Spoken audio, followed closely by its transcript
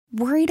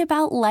Worried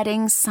about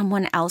letting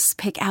someone else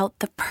pick out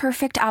the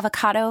perfect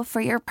avocado for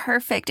your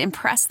perfect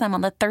impress them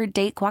on the third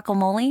date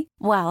guacamole?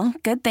 Well,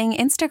 good thing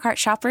Instacart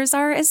shoppers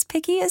are as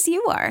picky as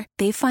you are.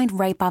 They find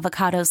ripe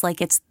avocados like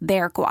it's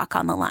their guac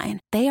on the line.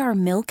 They are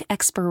milk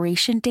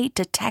expiration date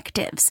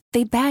detectives.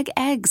 They bag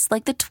eggs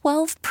like the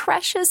 12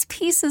 precious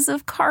pieces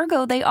of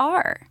cargo they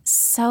are.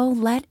 So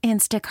let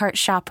Instacart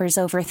shoppers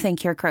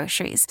overthink your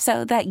groceries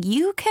so that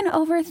you can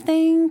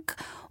overthink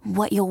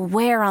what you'll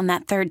wear on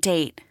that third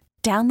date.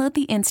 Download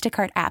the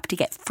Instacart app to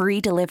get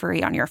free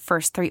delivery on your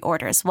first 3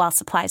 orders while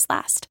supplies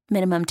last.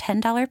 Minimum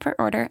 $10 per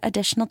order.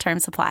 Additional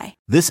terms apply.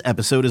 This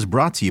episode is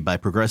brought to you by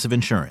Progressive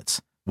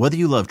Insurance. Whether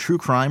you love true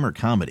crime or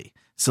comedy,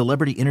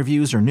 celebrity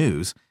interviews or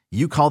news,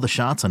 you call the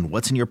shots on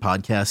what's in your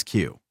podcast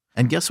queue.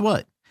 And guess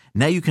what?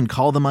 Now you can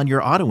call them on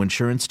your auto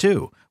insurance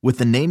too with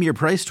the Name Your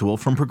Price tool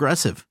from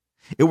Progressive.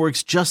 It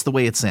works just the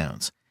way it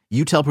sounds.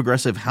 You tell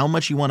Progressive how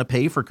much you want to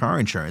pay for car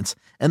insurance,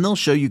 and they'll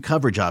show you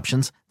coverage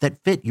options that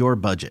fit your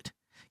budget.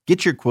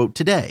 Get your quote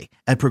today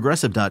at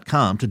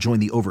Progressive.com to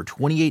join the over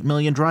 28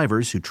 million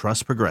drivers who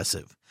trust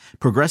Progressive.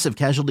 Progressive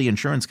Casualty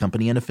Insurance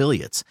Company and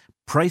Affiliates.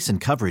 Price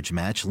and coverage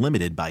match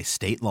limited by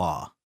state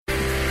law. You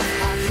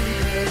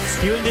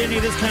into any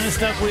of this kind of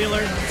stuff,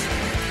 Wheeler?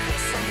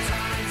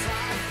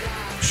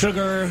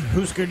 Sugar,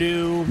 Husker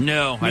Du.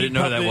 No, I didn't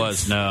know who that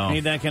was. No. Any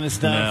of that kind of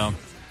stuff? No.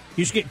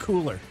 You should get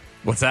cooler.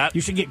 What's that?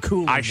 You should get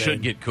cooler. I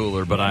should get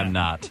cooler, but I'm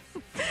not.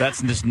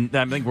 That's just.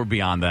 I think we're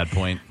beyond that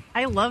point.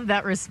 I love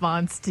that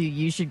response to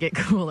 "you should get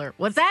cooler."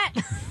 What's that?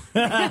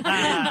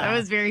 That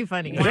was very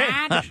funny.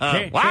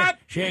 What?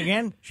 Say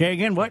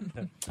again. What?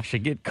 I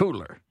should get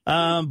cooler.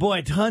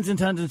 Boy, tons and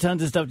tons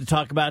of stuff to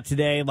talk about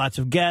today. Lots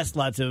of guests,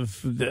 lots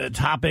of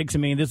topics. I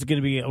mean, this is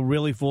going to be a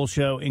really full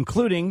show,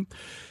 including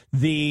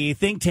the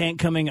think tank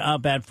coming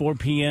up at 4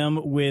 p.m.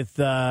 with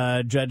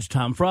Judge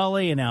Tom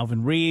Frawley and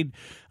Alvin Reed.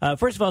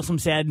 First of all, some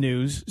sad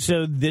news.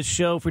 So this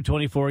show for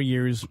 24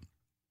 years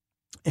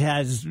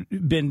has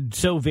been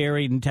so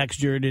varied and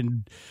textured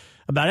and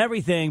about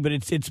everything, but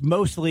it's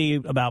mostly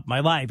about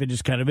my life. It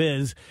just kind of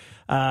is.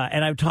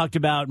 And I've talked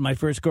about my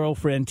first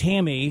girlfriend,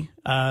 Tammy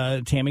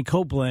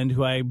Copeland,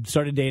 who I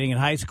started dating in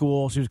high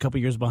school. She was a couple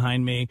years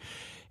behind me.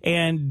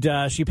 And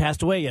she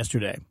passed away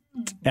yesterday.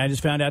 And I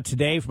just found out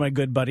today from my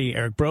good buddy,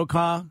 Eric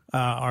Brokaw,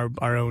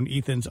 our own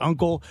Ethan's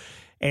uncle.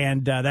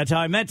 And that's how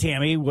I met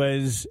Tammy.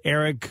 Was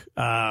Eric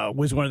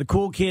was one of the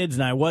cool kids,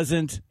 and I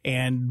wasn't.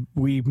 And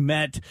we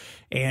met,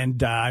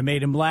 and I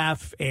made him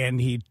laugh,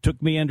 and he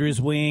took me under his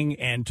wing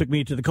and took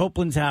me to the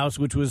Copeland's house,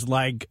 which was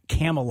like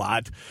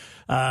Camelot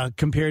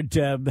compared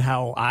to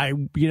how I,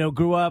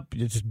 grew up.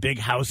 It's this big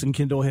house in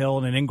Kindle Hill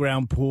and an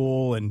in-ground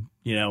pool, and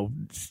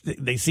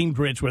they seemed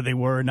rich where they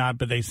were not,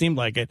 but they seemed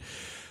like it.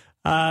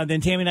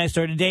 Then Tammy and I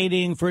started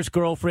dating, first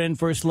girlfriend,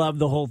 first love,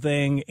 the whole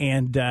thing,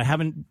 and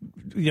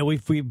we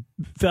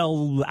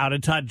fell out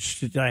of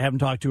touch. I haven't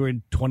talked to her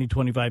in 20,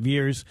 25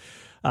 years.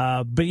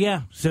 But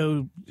yeah,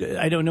 so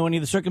I don't know any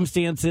of the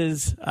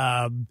circumstances.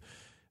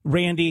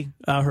 Randy,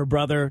 her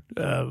brother,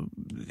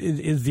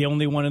 is the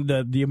only one of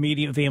the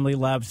immediate family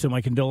left, so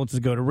my condolences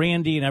go to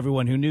Randy and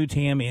everyone who knew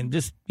Tammy, and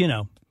just,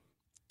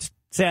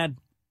 sad,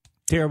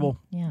 terrible,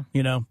 yeah.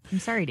 I'm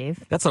sorry,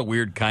 Dave. That's a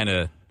weird kind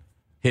of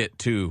hit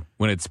too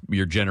when it's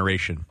your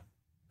generation,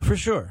 for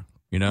sure.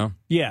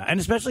 Yeah, and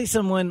especially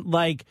someone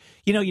like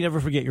you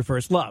never forget your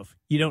first love.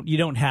 You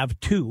don't have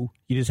two,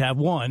 you just have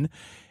one,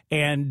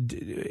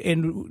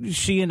 and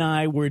she and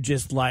I were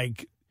just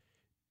like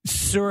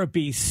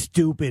syrupy,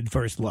 stupid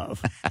first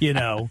love,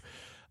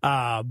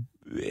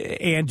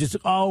 and just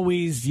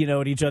always,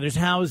 at each other's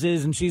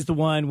houses. And she's the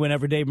one,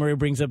 whenever Dave Murray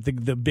brings up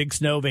the big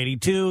snow of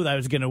 82, I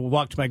was going to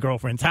walk to my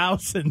girlfriend's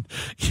house and,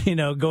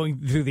 going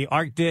through the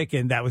Arctic.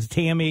 And that was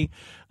Tammy.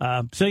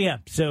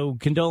 So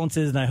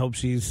condolences. And I hope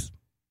she's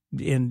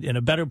in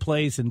a better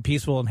place and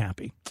peaceful and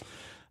happy.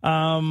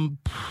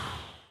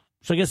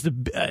 So I guess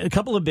a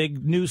couple of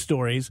big news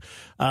stories,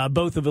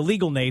 both of a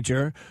legal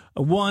nature.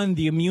 One,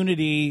 the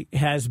immunity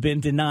has been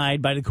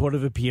denied by the Court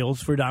of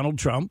Appeals for Donald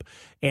Trump,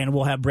 and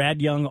we'll have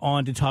Brad Young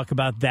on to talk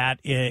about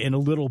that in a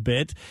little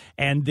bit.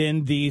 And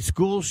then the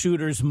school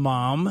shooter's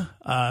mom,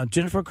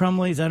 Jennifer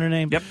Crumley, is that her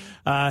name? Yep.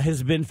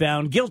 Has been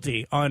found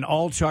guilty on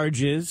all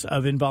charges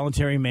of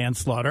involuntary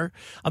manslaughter.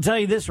 I'll tell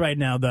you this right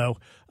now, though.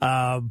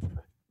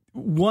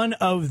 One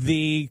of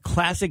the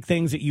classic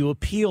things that you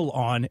appeal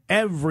on,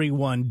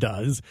 everyone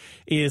does,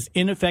 is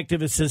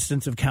ineffective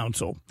assistance of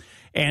counsel.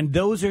 And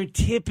those are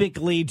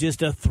typically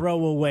just a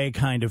throwaway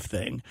kind of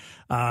thing.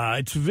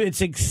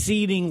 It's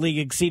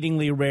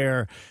exceedingly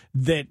rare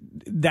that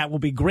will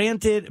be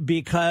granted,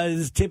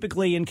 because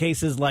typically in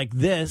cases like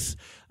this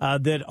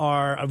that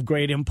are of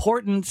great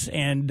importance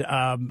and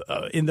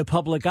in the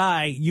public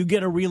eye, you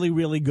get a really,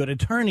 really good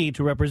attorney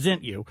to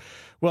represent you.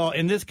 Well,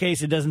 in this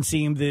case, it doesn't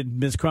seem that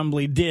Ms.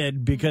 Crumbley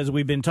did, because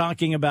we've been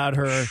talking about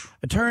her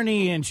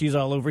attorney, and she's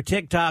all over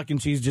TikTok,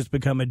 and she's just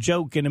become a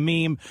joke and a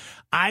meme.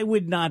 I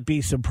would not be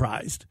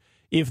surprised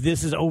if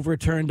this is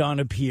overturned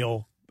on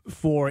appeal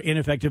for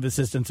ineffective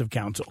assistance of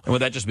counsel. And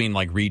would that just mean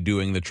like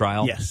redoing the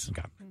trial? Yes.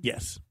 Okay.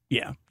 Yes.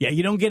 Yeah.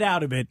 You don't get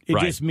out of it. It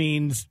just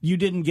means you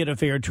didn't get a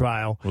fair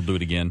trial. We'll do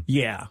it again.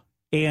 Yeah.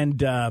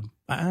 And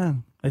I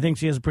think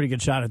she has a pretty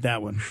good shot at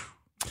that one.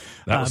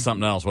 That was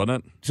something else,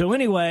 wasn't it? So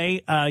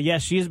anyway,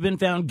 yes, she has been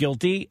found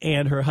guilty,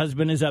 and her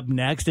husband is up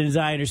next. And as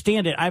I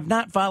understand it, I've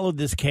not followed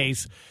this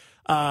case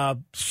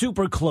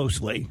super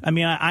closely. I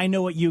mean, I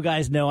know what you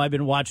guys know. I've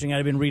been watching.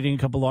 I've been reading a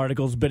couple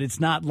articles, but it's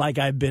not like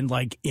I've been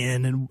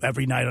in and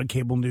every night on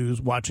cable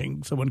news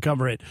watching someone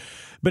cover it.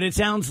 But it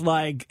sounds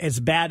like as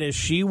bad as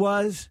she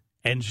was,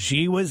 and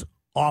she was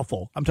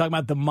awful. I'm talking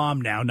about the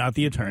mom now, not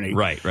the attorney.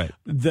 Right.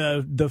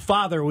 The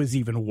father was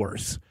even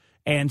worse.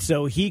 And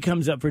so he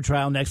comes up for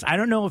trial next. I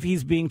don't know if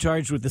he's being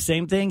charged with the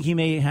same thing. He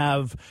may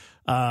have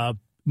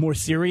more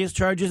serious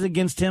charges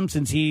against him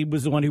since he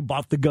was the one who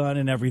bought the gun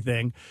and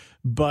everything.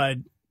 But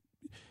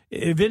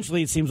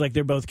eventually it seems like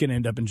they're both going to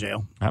end up in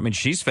jail. I mean,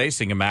 she's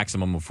facing a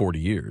maximum of 40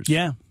 years.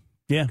 Yeah.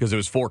 Because it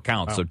was 4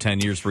 counts, so 10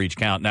 years for each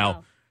count.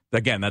 Now,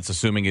 again, that's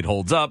assuming it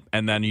holds up,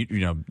 and then, you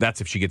know,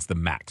 that's if she gets the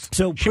max.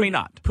 So she may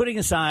not. Putting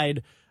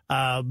aside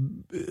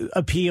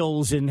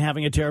appeals and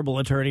having a terrible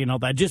attorney and all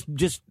that, just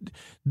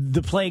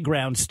the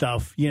playground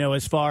stuff, you know,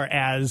 as far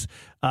as,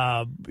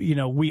 you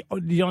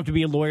don't have to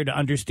be a lawyer to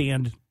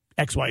understand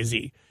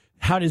XYZ.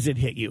 How does it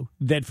hit you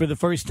that for the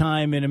first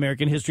time in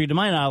American history, to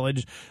my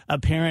knowledge, a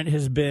parent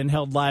has been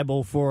held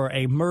liable for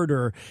a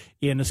murder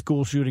in a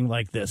school shooting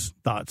like this?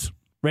 Thoughts?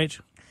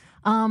 Rach?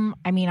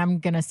 I mean, I'm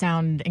going to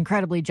sound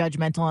incredibly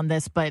judgmental on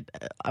this, but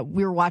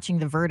we were watching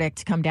the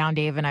verdict come down,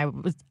 Dave, and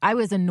I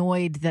was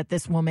annoyed that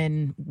this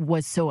woman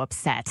was so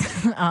upset.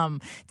 To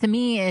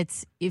me,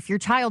 it's if your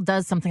child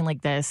does something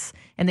like this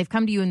and they've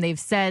come to you and they've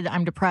said,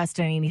 I'm depressed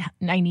and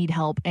I need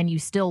help, and you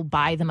still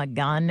buy them a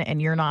gun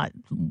and you're not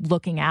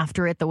looking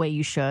after it the way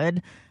you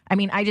should. I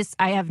mean,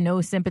 I have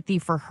no sympathy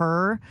for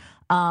her.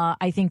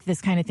 I think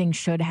this kind of thing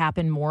should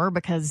happen more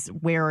because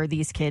where are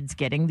these kids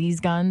getting these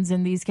guns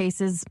in these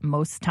cases?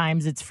 Most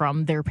times it's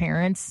from their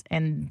parents,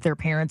 and their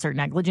parents are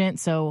negligent.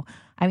 So,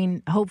 I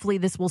mean, hopefully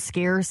this will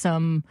scare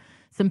some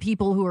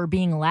people who are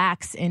being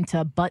lax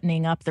into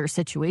buttoning up their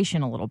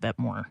situation a little bit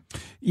more.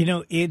 You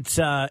know, it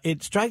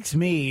strikes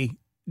me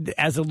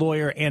as a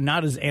lawyer and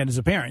as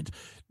a parent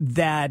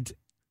that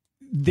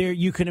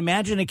you can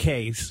imagine a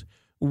case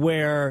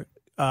where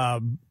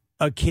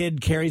a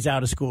kid carries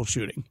out a school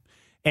shooting.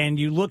 And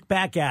you look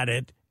back at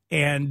it,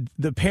 and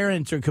the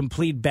parents are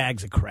complete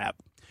bags of crap.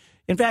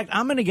 In fact,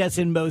 I'm going to guess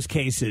in most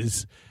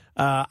cases,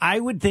 I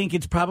would think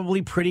it's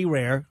probably pretty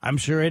rare. I'm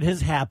sure it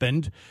has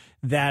happened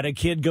that a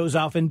kid goes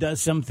off and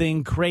does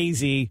something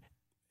crazy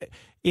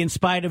in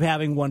spite of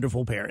having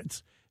wonderful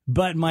parents.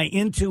 But my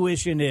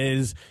intuition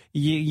is,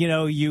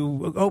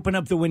 you open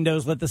up the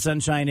windows, let the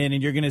sunshine in,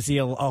 and you're going to see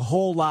a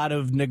whole lot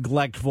of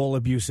neglectful,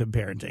 abusive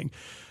parenting.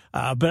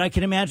 But I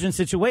can imagine a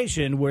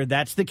situation where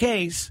that's the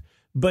case,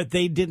 but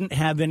they didn't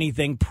have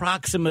anything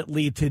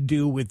proximately to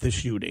do with the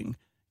shooting.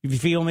 If you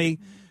feel me?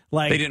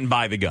 Like, they didn't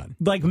buy the gun.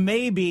 Like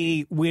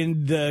maybe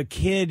when the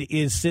kid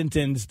is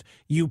sentenced,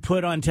 you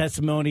put on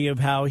testimony of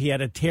how he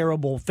had a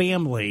terrible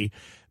family,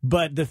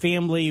 but the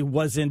family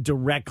wasn't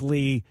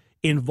directly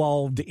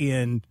involved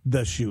in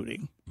the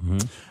shooting.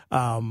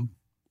 Mm-hmm.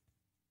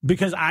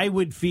 Because I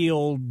would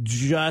feel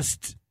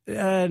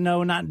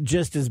not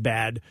just as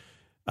bad.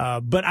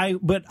 But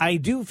I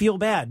do feel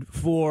bad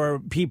for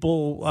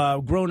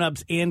people,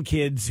 grown-ups and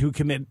kids who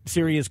commit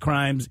serious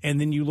crimes,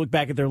 and then you look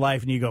back at their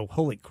life and you go,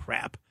 holy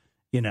crap,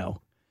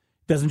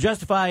 Doesn't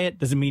justify it,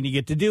 doesn't mean you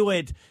get to do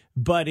it,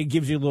 but it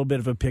gives you a little bit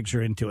of a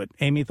picture into it.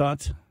 Amy,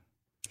 thoughts?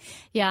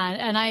 Yeah,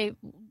 and I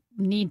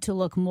need to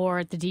look more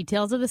at the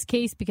details of this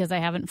case because I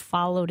haven't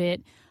followed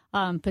it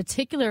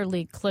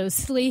particularly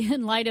closely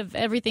in light of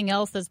everything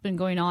else that's been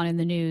going on in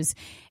the news.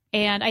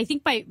 And I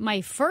think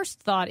my first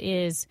thought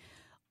is,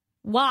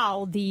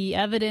 wow, the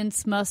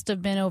evidence must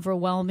have been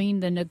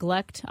overwhelming, the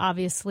neglect,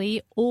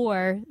 obviously,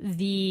 or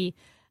the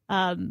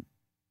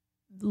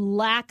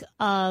lack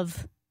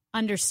of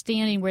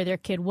understanding where their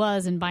kid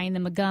was and buying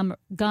them a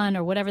gun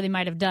or whatever they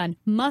might have done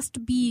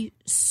must be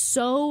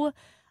so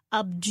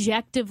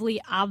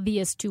objectively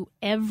obvious to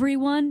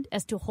everyone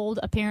as to hold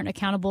a parent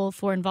accountable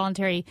for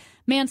involuntary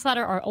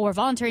manslaughter or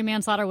voluntary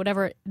manslaughter,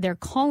 whatever they're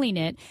calling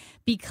it,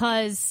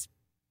 because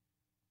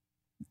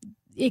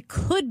it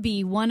could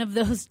be one of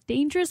those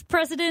dangerous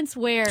precedents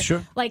where,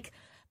 sure.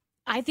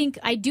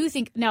 I do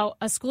think now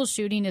a school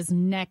shooting is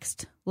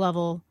next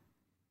level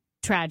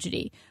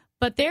tragedy,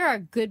 but there are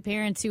good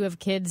parents who have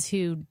kids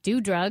who do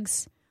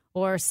drugs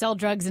or sell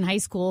drugs in high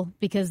school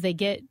because they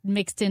get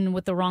mixed in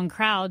with the wrong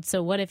crowd.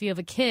 So what if you have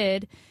a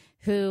kid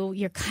who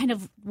you're kind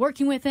of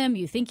working with him,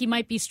 you think he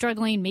might be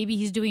struggling, maybe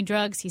he's doing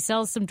drugs, he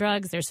sells some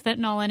drugs, there's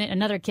fentanyl in it,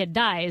 another kid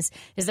dies.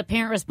 Is the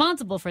parent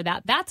responsible for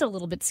that? That's a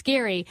little bit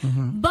scary.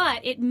 Mm-hmm.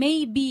 But it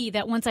may be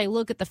that once I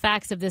look at the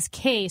facts of this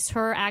case,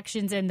 her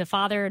actions and the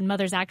father and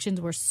mother's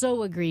actions were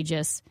so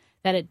egregious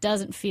that it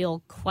doesn't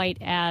feel quite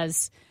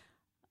as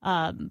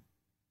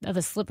of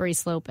a slippery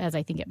slope as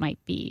I think it might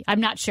be.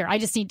 I'm not sure. I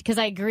just need, because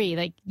I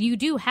agree, you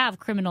do have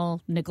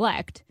criminal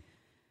neglect.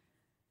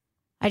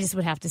 I just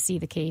would have to see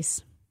the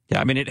case. Yeah,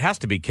 I mean, it has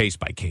to be case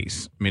by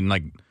case. I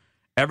mean,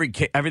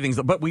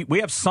 everything's. But we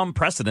have some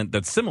precedent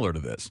that's similar to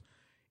this.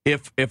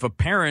 If a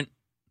parent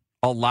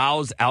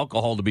allows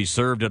alcohol to be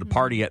served at a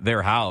party at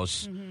their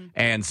house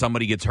and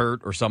somebody gets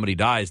hurt or somebody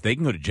dies, they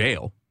can go to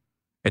jail.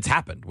 It's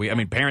happened. I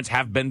mean, parents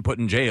have been put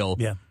in jail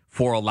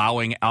for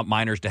allowing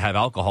minors to have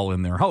alcohol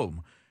in their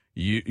home.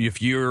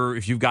 If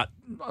you've got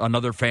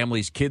another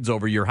family's kids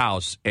over your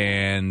house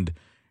and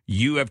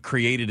you have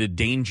created a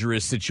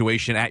dangerous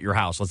situation at your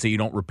house, let's say you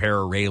don't repair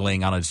a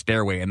railing on a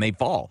stairway and they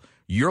fall,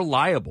 you're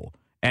liable.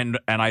 And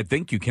I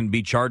think you can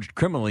be charged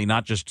criminally,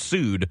 not just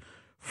sued,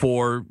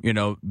 for,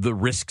 the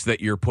risks that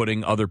you're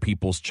putting other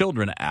people's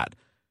children at.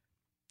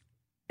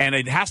 And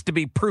it has to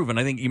be proven.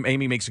 I think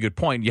Amy makes a good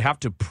point. You have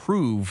to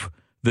prove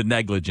the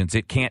negligence.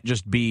 It can't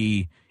just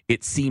be,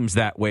 it seems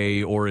that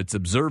way or it's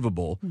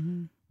observable.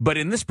 Mm-hmm. But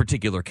in this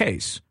particular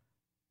case,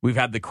 we've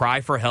had the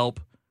cry for help.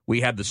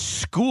 We had the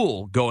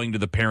school going to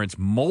the parents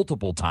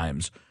multiple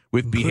times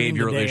with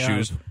behavioral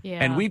issues.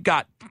 Yeah. And we've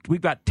got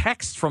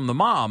texts from the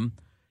mom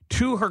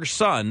to her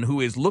son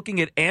who is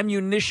looking at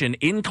ammunition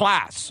in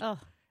class. Oh.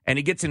 And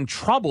he gets in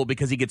trouble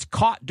because he gets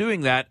caught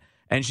doing that.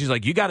 And she's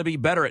like, you got to be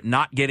better at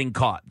not getting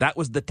caught. That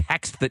was the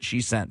text that she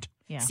sent.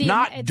 Yeah. See,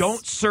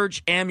 don't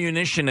search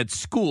ammunition at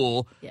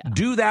school. Yeah.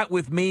 Do that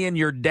with me and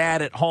your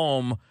dad at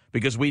home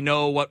because we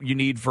know what you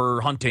need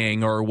for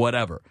hunting or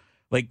whatever.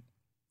 Like,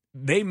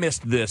 they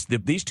missed this.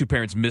 These two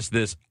parents missed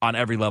this on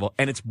every level.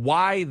 And it's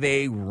why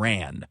they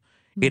ran.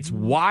 Mm-hmm. It's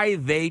why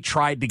they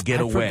tried to get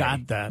away. I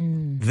forgot that.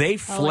 They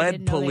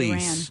fled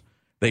police.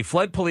 They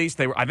fled police.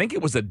 I think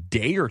it was a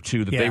day or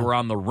two that they were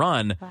on the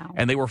run,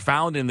 and they were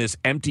found in this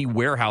empty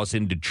warehouse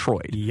in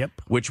Detroit. Yep.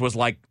 Which was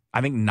like,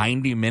 I think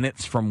 90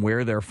 minutes from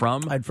where they're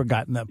from. I'd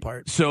forgotten that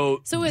part.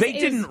 So they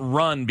didn't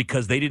run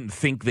because they didn't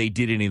think they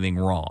did anything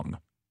wrong.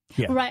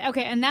 Yeah. Right.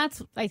 Okay. And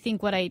that's, I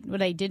think, what I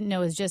didn't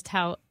know is just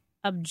how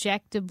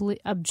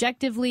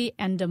objectively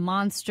and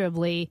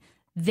demonstrably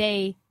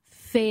they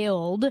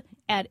failed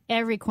at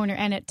every corner,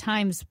 and at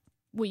times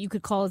what you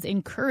could call is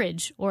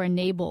encourage or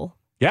enable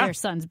their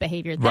son's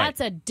behavior. That's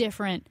a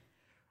different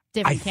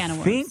can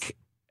of worms.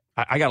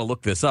 I got to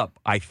look this up.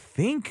 I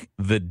think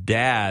the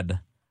dad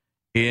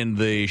in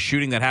the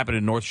shooting that happened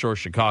in North Shore,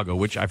 Chicago,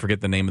 which I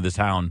forget the name of the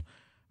town,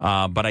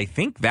 but I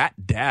think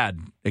that dad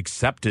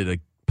accepted a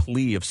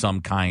plea of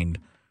some kind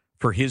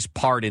for his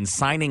part in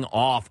signing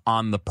off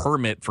on the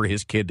permit for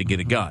his kid to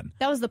get a gun.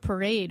 That was the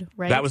parade,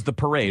 right? That was the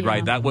parade,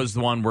 right? That was the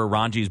one where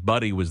Ranji's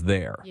buddy was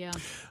there. Yeah.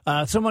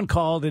 Someone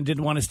called and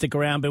didn't want to stick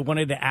around, but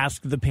wanted to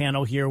ask the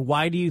panel here,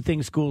 why do you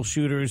think school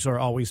shooters are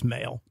always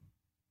male?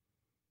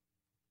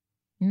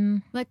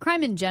 Like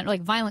crime in general,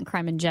 like violent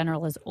crime in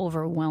general is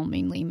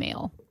overwhelmingly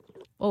male.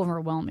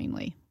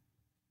 Overwhelmingly.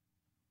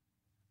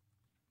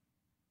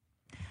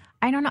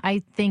 I don't know.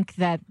 I think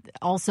that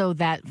also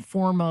that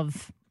form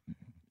of...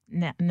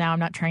 Now, I'm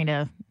not trying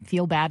to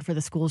feel bad for the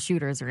school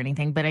shooters or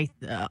anything, but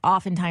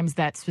oftentimes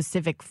that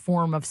specific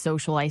form of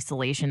social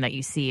isolation that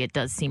you see, it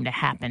does seem to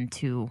happen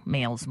to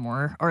males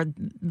more, or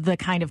the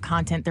kind of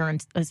content they're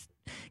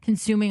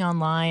consuming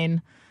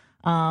online.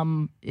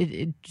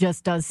 It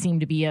just does seem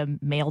to be a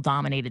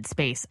male-dominated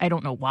space. I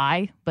don't know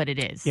why, but it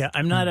is. Yeah,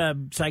 I'm not a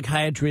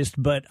psychiatrist,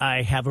 but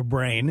I have a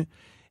brain.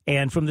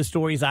 And from the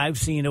stories I've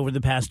seen over the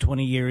past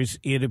 20 years,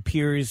 it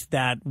appears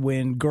that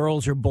when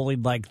girls are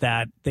bullied like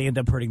that, they end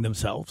up hurting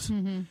themselves,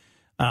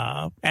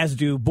 as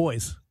do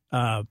boys.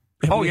 Have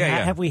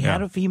we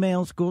had a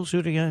female school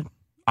shooter yet?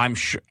 I'm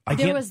sure.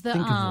 There was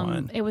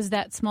it was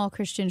that small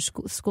Christian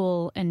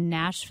school in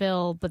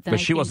Nashville, but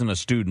she wasn't a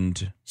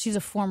student. She's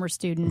a former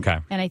student. Okay.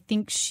 And I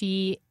think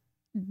she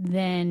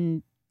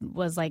then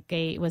was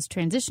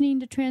transitioning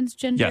to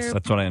transgender. Yes,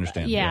 that's what I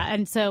understand. Yeah.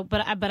 And so,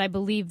 but I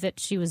believe that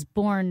she was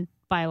born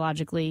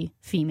biologically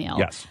female.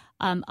 Yes.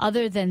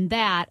 Other than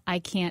that, I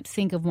can't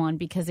think of one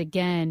because,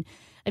 again,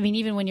 I mean,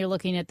 even when you're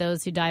looking at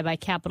those who die by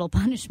capital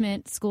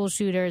punishment, school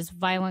shooters,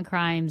 violent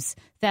crimes,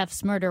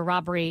 thefts, murder,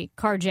 robbery,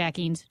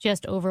 carjackings,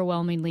 just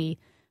overwhelmingly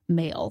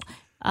male.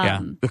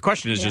 The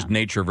question is just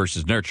nature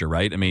versus nurture,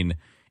 right? I mean,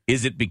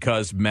 is it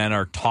because men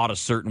are taught a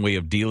certain way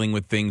of dealing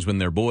with things when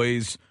they're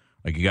boys,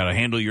 like you got to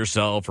handle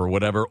yourself or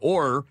whatever,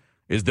 or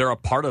is there a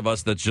part of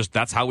us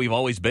that's how we've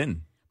always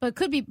been? But it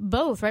could be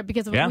both, right?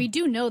 Because we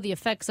do know the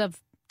effects of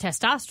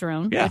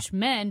testosterone, which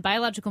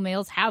biological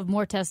males have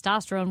more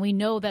testosterone. We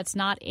know that's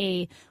not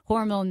a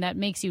hormone that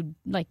makes you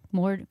like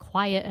more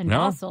quiet and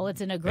docile.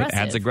 It's an aggressive. It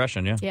adds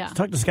aggression, yeah. Let's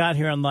talk to Scott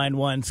here on line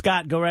one.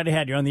 Scott, go right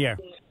ahead. You're on the air.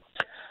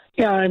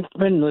 Yeah, I've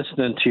been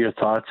listening to your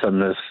thoughts on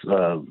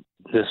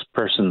this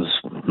person's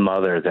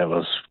mother that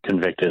was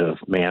convicted of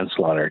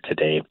manslaughter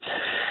today.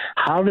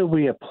 How do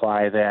we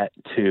apply that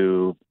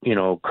to,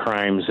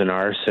 crimes in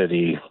our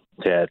city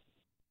that,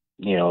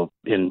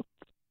 in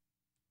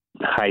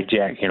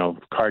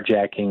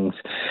carjackings,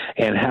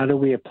 and how do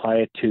we apply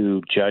it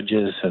to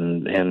judges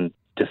and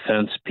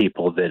defense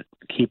people that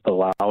keep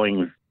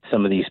allowing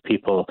some of these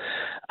people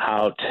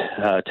out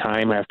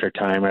time after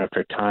time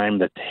after time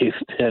that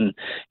they've been,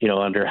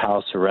 under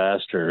house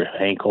arrest or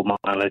ankle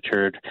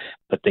monitored,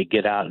 but they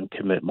get out and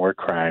commit more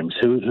crimes?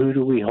 Who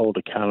do we hold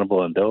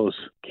accountable in those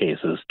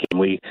cases? Can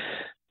we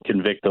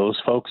convict those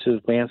folks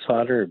of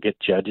manslaughter or get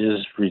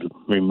judges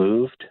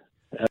removed?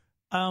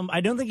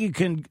 I don't think you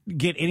can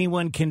get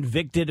anyone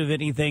convicted of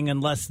anything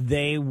unless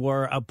they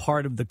were a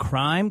part of the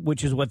crime,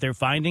 which is what they're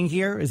finding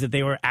here, is that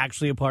they were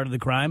actually a part of the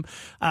crime.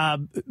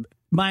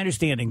 My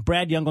understanding,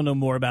 Brad Young will know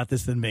more about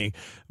this than me,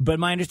 but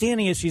my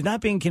understanding is she's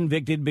not being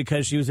convicted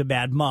because she was a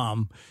bad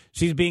mom.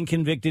 She's being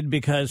convicted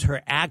because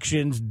her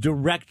actions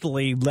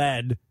directly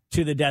led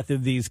to the death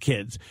of these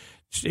kids.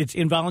 It's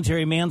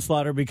involuntary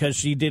manslaughter because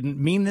she didn't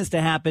mean this to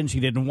happen. She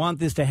didn't want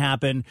this to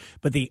happen.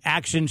 But the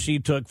action she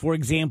took, for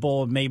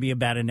example, maybe a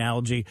bad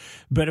analogy,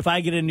 but if I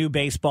get a new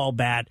baseball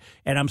bat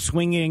and I'm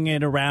swinging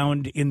it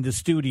around in the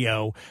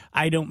studio,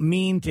 I don't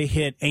mean to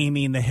hit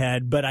Amy in the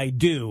head, but I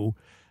do,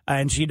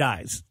 and she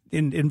dies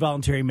in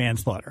involuntary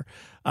manslaughter.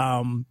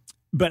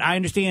 But I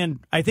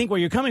understand, I think where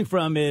you're coming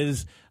from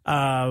is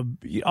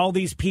all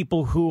these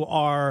people who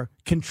are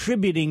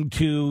contributing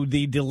to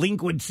the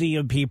delinquency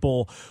of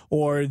people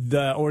or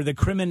the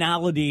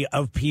criminality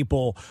of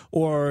people,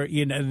 or,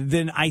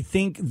 then I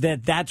think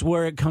that's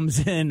where it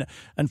comes in,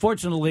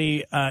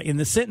 unfortunately, in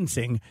the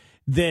sentencing,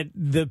 that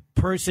the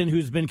person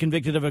who's been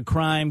convicted of a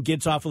crime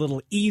gets off a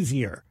little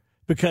easier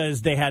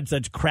because they had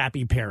such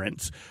crappy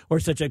parents or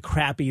such a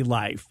crappy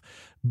life.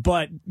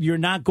 But you're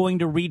not going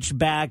to reach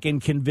back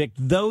and convict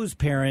those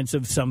parents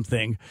of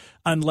something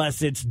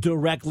unless it's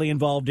directly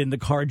involved in the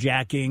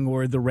carjacking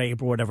or the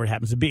rape or whatever it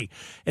happens to be.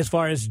 As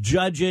far as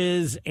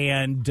judges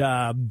and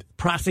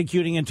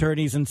prosecuting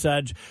attorneys and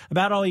such,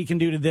 about all you can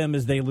do to them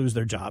is they lose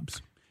their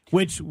jobs,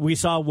 which we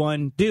saw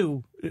one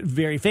do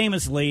very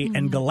famously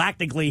and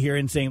galactically here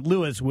in St.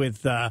 Louis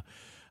with what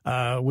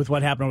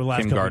happened over the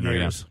last Kim couple Gardner, of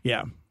years.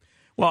 Yeah.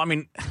 Well, I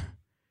mean,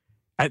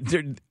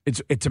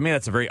 to me,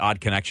 that's a very odd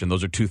connection.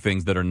 Those are two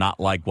things that are not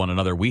like one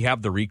another. We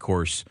have the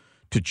recourse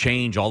to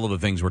change all of the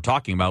things we're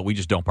talking about. We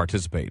just don't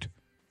participate.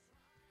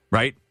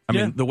 Right? I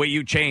mean, the way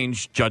you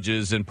change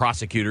judges and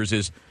prosecutors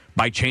is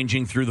by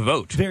changing through the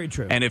vote. Very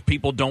true. And if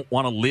people don't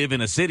want to live in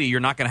a city,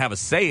 you're not going to have a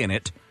say in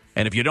it.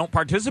 And if you don't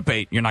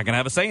participate, you're not going to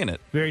have a say in it.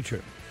 Very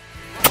true.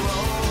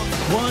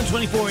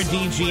 124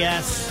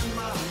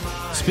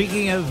 DGS.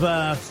 Speaking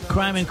of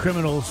crime and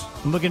criminals,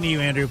 I'm looking at you,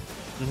 Andrew.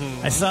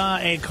 I saw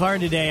a car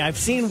today. I've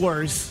seen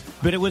worse,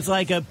 but it was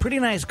like a pretty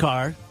nice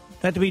car.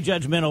 Not to be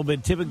judgmental,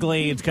 but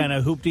typically it's kind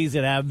of hoopties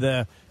that have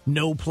the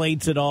no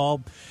plates at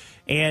all.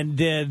 And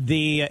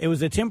it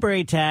was a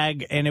temporary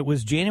tag, and it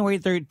was January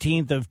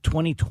 13th of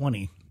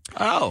 2020.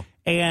 Oh.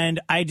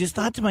 And I just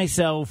thought to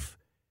myself,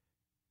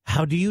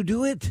 how do you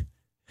do it?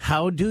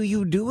 How do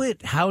you do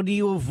it? How do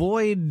you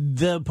avoid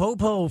the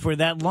popo for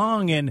that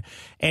long? And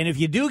if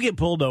you do get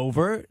pulled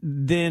over,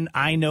 then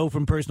I know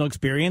from personal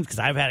experience, because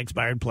I've had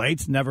expired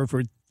plates, never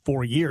for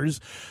 4 years,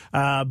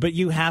 but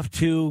you have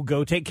to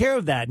go take care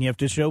of that, and you have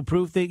to show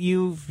proof that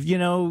you've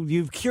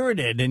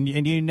cured it,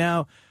 and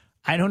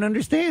I don't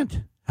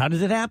understand. How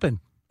does it happen?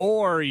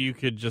 Or you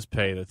could just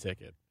pay the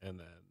ticket and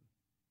then.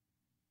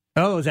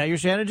 Oh, is that your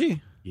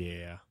strategy?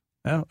 Yeah.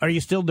 Oh, are you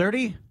still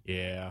dirty?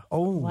 Yeah.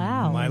 Oh,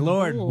 wow. My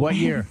Lord. Ooh. What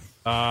year?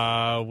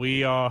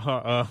 We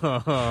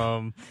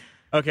are.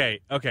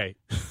 Okay.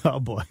 Oh,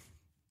 boy.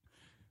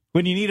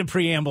 When you need a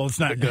preamble, it's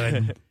not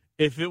good.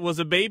 If it was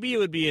a baby, it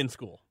would be in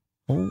school.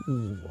 Oh.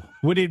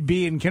 Would it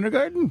be in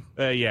kindergarten?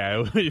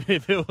 Yeah.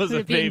 If it was Would a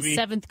it be baby, in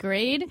 7th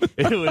grade?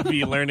 it would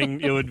be learning.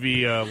 It would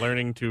be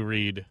learning to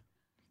read.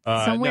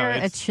 Somewhere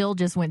no, a chill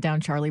just went down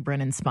Charlie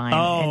Brennan's spine,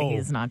 and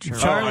he's not sure.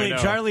 I know.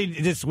 Charlie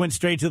just went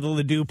straight to the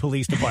Ladue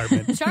Police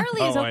Department.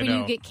 Charlie is hoping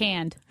you get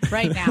canned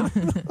right now.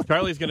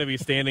 Charlie's going to be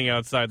standing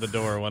outside the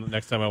door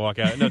next time I walk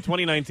out. No,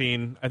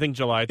 2019. I think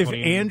July If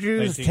 2019.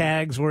 Andrew's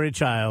tags were a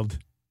child,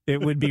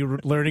 it would be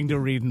learning to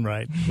read and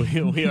write.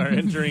 We are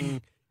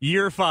entering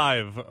year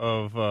 5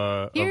 of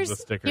the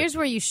sticker. Here's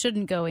where you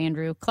shouldn't go,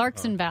 Andrew.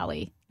 Clarkson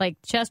Valley. Like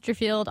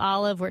Chesterfield,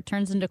 Olive, where it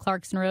turns into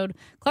Clarkson Road.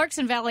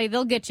 Clarkson Valley,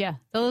 they'll get you.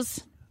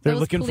 They're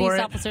Those looking police for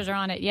it? officers are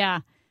on it, yeah.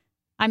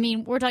 I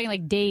mean, we're talking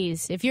like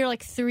days. If you're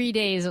like 3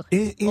 days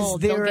Is old,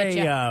 there they'll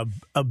get you.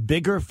 a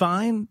bigger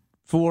fine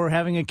for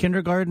having a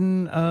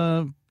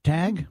kindergarten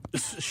tag?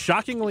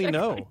 Shockingly,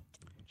 no.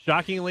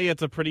 Shockingly,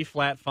 it's a pretty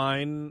flat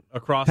fine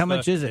across. How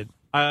much is it?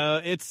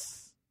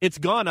 It's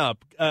gone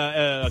up.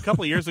 A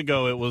couple of years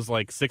ago, it was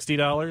like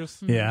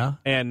 $60. Yeah.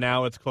 And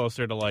now it's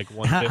closer to like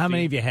 $150. How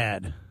many have you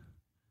had?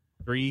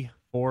 3,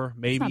 4,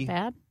 maybe. It's not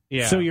bad.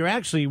 Yeah. So you're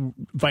actually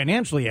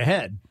financially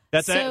ahead.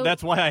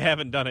 That's why I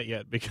haven't done it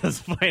yet, because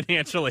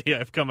financially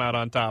I've come out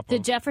on top. The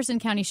Jefferson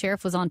County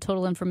Sheriff was on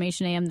Total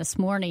Information AM this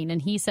morning,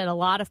 and he said a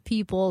lot of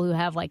people who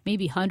have like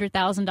maybe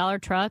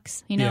 $100,000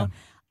 trucks,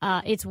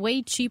 it's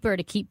way cheaper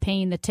to keep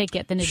paying the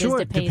ticket than it is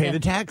to pay the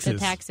taxes. The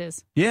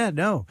taxes. Yeah,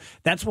 no.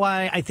 That's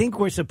why I think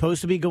we're supposed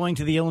to be going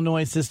to the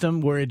Illinois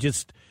system where it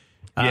just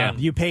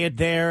you pay it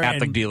there at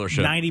the and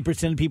dealership.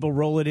 90% of people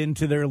roll it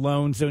into their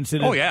loan. So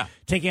instead of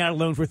taking out a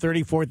loan for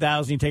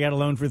 $34,000, you take out a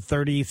loan for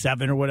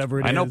 $37,000 or whatever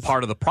it is. I know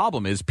part of the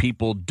problem is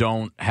people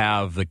don't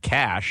have the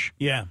cash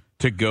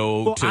to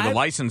go to the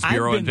license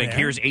bureau and think,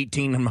 here's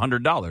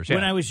 $1,800. Yeah.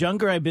 When I was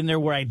younger, I've been there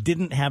where I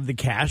didn't have the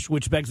cash,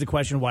 which begs the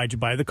question, why'd you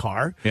buy the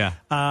car? Yeah.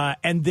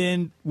 And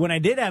then when I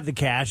did have the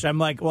cash, I'm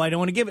like, well, I don't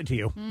want to give it to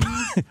you.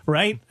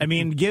 Right? I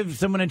mean, give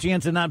someone a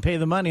chance to not pay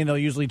the money, and they'll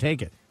usually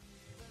take it.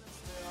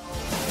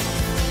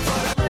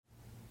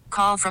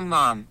 Call from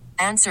mom.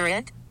 Answer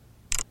it.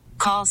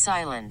 Call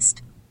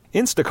silenced.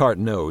 Instacart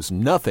knows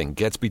nothing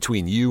gets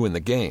between you and the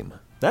game.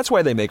 That's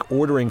why they make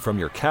ordering from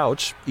your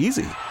couch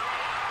easy.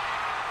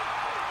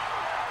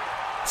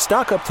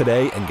 Stock up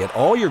today and get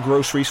all your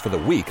groceries for the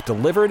week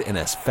delivered in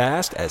as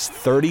fast as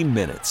 30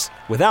 minutes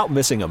without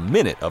missing a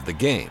minute of the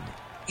game.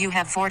 You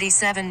have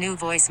 47 new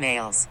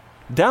voicemails.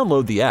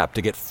 Download the app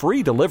to get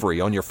free delivery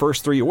on your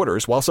first 3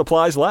 orders while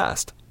supplies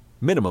last.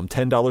 Minimum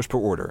 $10 per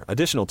order.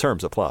 Additional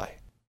terms apply.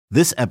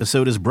 This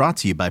episode is brought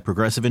to you by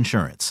Progressive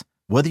Insurance.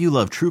 Whether you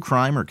love true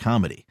crime or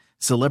comedy,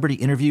 celebrity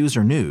interviews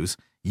or news,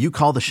 you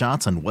call the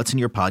shots on what's in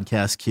your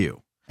podcast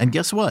queue. And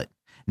guess what?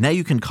 Now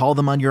you can call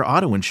them on your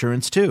auto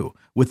insurance too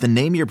with the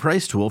Name Your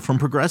Price tool from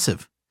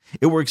Progressive.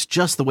 It works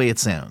just the way it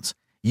sounds.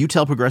 You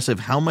tell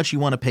Progressive how much you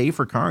want to pay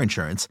for car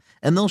insurance,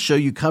 and they'll show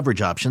you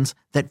coverage options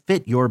that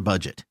fit your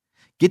budget.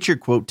 Get your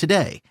quote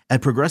today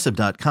at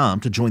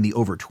Progressive.com to join the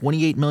over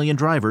 28 million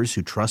drivers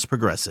who trust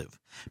Progressive.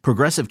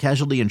 Progressive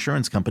Casualty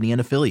Insurance Company and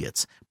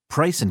Affiliates.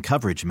 Price and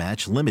coverage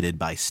match limited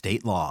by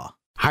state law.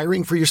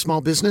 Hiring for your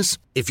small business?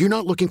 If you're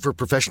not looking for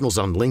professionals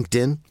on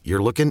LinkedIn,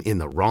 you're looking in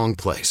the wrong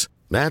place.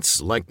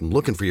 That's like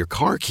looking for your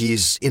car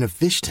keys in a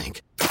fish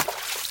tank.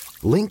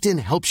 LinkedIn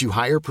helps you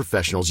hire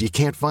professionals you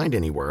can't find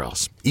anywhere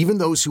else, even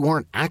those who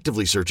aren't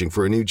actively searching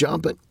for a new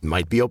job but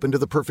might be open to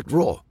the perfect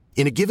role.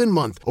 In a given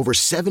month, over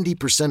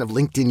 70% of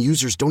LinkedIn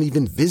users don't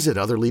even visit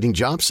other leading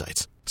job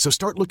sites. So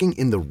start looking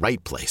in the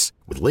right place.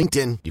 With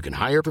LinkedIn, you can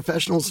hire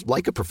professionals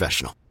like a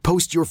professional.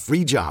 Post your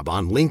free job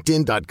on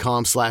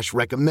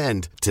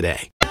linkedin.com/recommend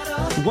today.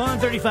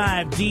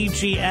 135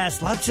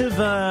 DGS. Lots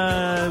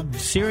of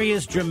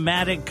serious,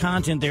 dramatic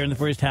content there in the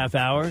first half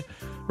hour.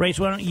 Race,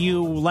 why don't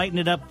you lighten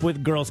it up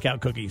with Girl Scout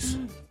cookies?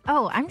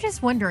 Oh, I'm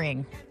just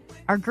wondering,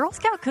 are Girl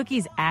Scout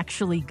cookies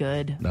actually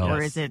good? No.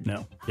 Or is it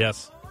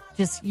Yes.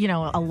 just,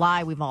 a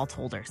lie we've all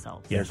told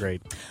ourselves? They're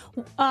great.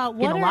 Get a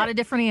lot of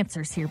different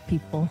answers here,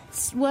 people.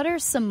 What are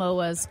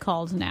Samoas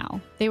called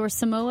now? They were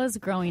Samoas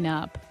growing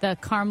up. The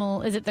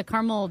caramel, is it the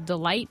caramel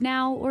delight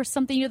now or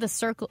something? The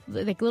circle,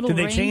 like little Did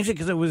they rings? change it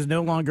because it was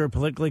no longer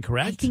politically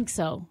correct? I think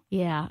so.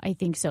 Yeah, I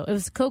think so. It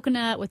was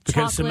coconut with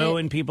because chocolate.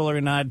 Samoan people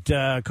are not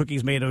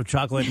cookies made of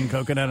chocolate and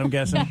coconut, I'm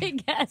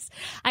guessing.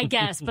 I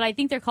guess. But I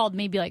think they're called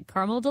maybe like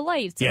caramel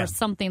delights or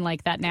something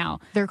like that now.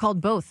 They're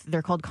called both.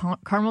 They're called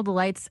caramel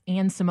delights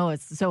and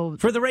Samoas. So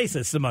for the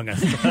racists among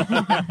us.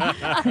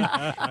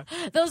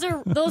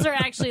 Those are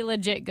actually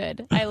legit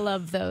good. I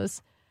love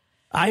those.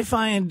 I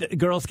find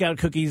Girl Scout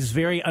cookies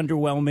very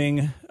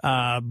underwhelming,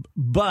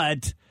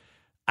 but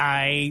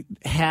I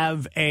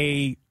have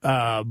I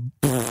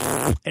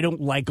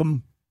don't like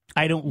them.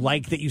 I don't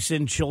like that you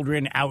send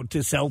children out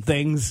to sell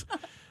things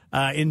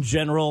in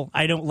general.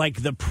 I don't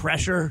like the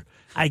pressure.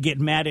 I get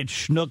mad at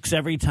Schnucks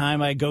every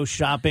time I go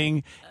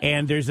shopping,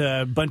 and there's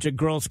a bunch of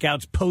Girl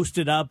Scouts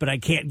posted up, and I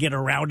can't get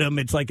around them.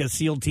 It's like a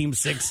SEAL Team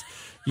 6,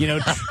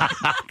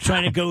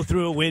 trying to go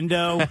through a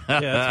window.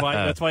 Yeah,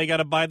 that's why you got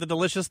to buy the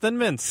delicious Thin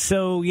Mints.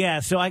 So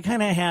I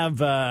kind of have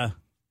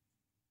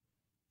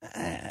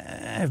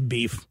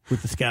beef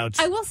with the Scouts.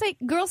 I will say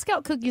Girl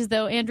Scout cookies,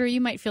 though, Andrew,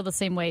 you might feel the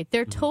same way.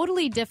 They're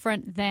totally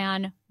different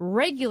than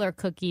regular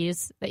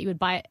cookies that you would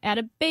buy at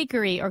a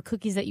bakery or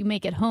cookies that you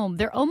make at home.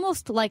 They're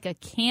almost like a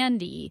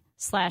candy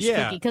 /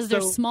 cookie because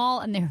they're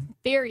small and they're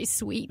very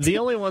sweet. The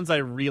only ones I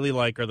really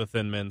like are the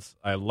Thin Mints.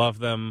 I love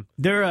them.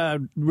 They're a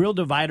real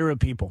divider of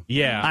people.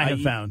 Yeah, I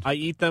have found. I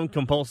eat them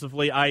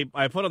compulsively.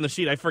 I put on the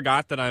sheet, I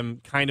forgot that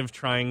I'm kind of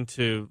trying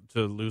to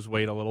lose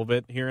weight a little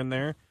bit here and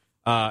there.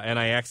 And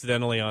I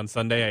accidentally on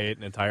Sunday I ate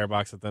an entire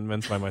box of Thin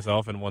Mints by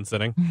myself in one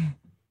sitting.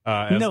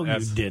 You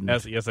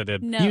didn't. Yes, I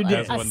did. No, you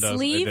did. A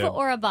sleeve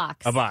or a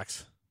box? A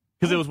box.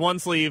 Because it was one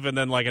sleeve, and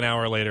then like an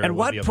hour later. At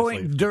what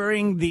point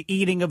during the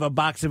eating of a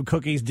box of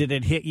cookies did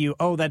it hit you?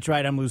 Oh, that's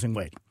right, I'm losing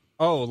weight.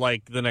 Oh,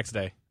 like the next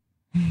day.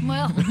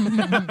 Well,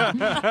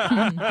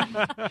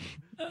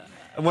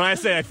 when I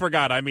say I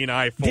forgot, I mean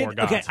I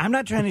forgot. Okay, I'm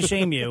not trying to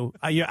shame you.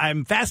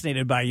 I'm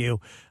fascinated by you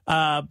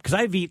because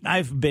I've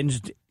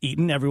binged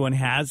eaten. Everyone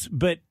has,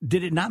 but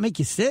did it not make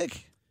you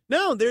sick?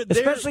 No,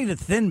 especially the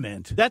Thin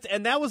Mint.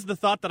 That was the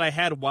thought that I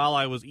had while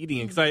I was eating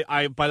it. Because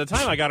I by the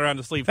time I got around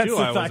to sleeve 2,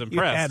 I was impressed.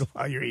 You had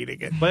while you're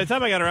eating it. By the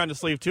time I got around to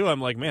sleeve 2, I'm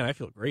like, man, I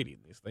feel great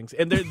eating these things,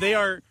 and they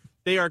are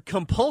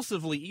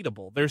compulsively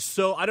eatable. They're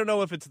so I don't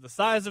know if it's the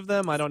size of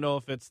them. I don't know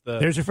if it's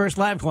there's your first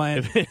live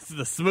client. If it's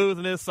the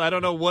smoothness. I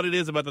don't know what it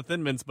is about the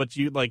Thin Mints, but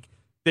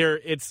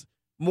it's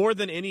more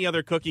than any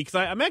other cookie. Because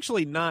I'm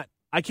actually not.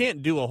 I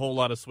can't do a whole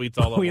lot of sweets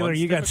all at Wheeler, once.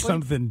 You got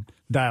something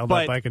dialed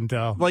up, I can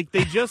tell. Like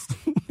they just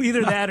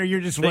either that or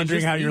you're just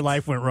wondering how your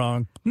life went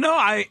wrong. No,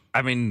 I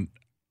mean,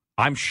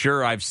 I'm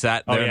sure I've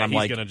sat there and I'm he's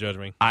like, gonna judge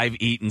me. I've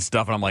eaten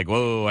stuff and I'm like,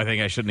 whoa, I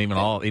think I shouldn't even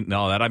all eat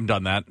all that. I've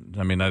done that.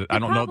 I mean, I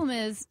don't know. problem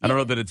is, I don't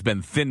know that it's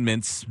been Thin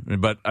Mints,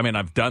 but I mean,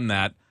 I've done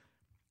that.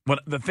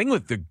 But the thing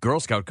with the Girl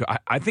Scout,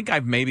 I think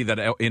I've maybe that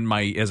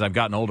as I've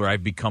gotten older,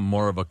 I've become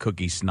more of a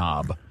cookie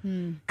snob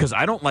because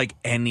I don't like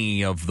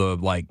any of the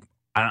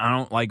I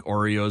don't like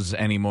Oreos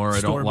anymore.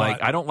 I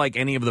don't like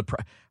any of the.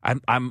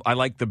 I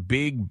like the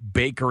big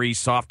bakery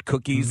soft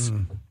cookies,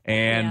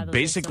 and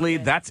basically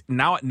that's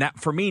now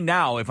for me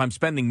now. If I'm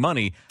spending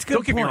money,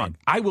 don't get me wrong,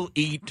 I will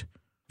eat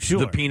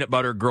the peanut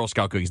butter Girl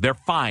Scout cookies. They're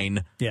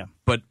fine. Yeah,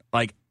 but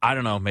I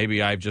don't know.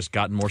 Maybe I've just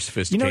gotten more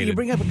sophisticated. You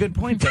bring up a good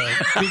point though,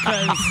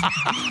 because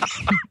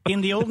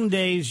in the olden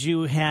days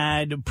you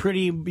had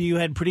pretty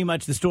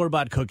much the store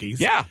bought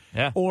cookies. Yeah.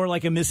 Or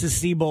like a Mrs.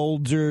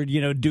 Seibold's or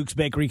Duke's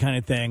Bakery kind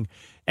of thing.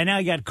 And now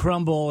you got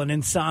Crumble and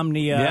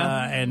Insomnia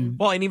and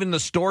even the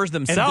stores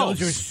themselves.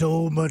 And those are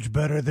so much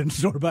better than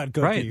store bought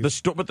cookies.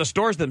 Right. But the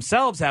stores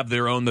themselves have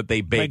their own that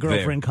they bake. My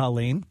girlfriend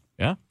Colleen.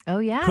 Yeah. Oh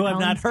yeah. Who I've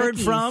not heard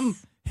from.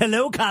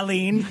 Hello,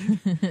 Colleen.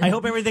 I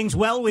hope everything's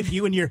well with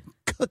you and your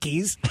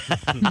cookies.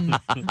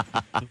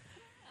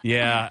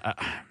 Yeah.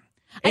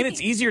 And it's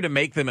easier to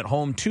make them at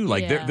home, too.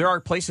 There are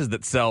places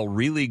that sell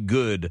really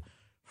good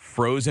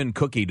frozen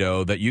cookie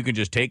dough that you can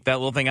just take that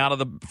little thing out of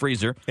the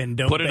freezer and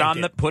put it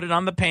on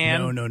the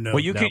pan. No. Well,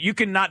 you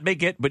can not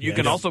bake it, but you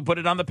can also put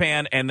it on the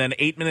pan, and then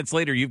 8 minutes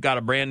later you've got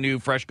a brand new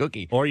fresh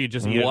cookie. Or you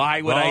just eat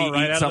Why would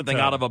I eat something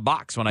out of a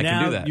box when I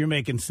can do that? You're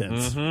making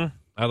sense. Mm-hmm.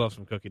 I love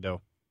some cookie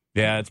dough.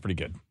 Yeah, it's pretty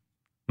good.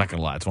 Not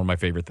gonna lie, it's one of my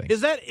favorite things.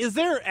 Is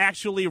there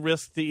actually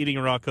risk to eating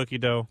raw cookie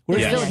dough? We're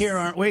still here,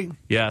 aren't we?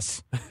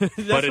 Yes, but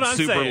it's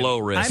super low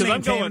risk.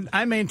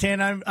 I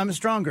maintain I'm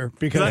stronger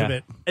because of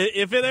it.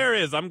 If there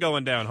is, I'm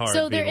going down hard.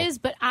 So there is,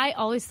 but I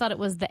always thought it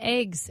was the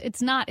eggs.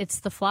 It's not. It's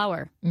the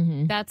flour.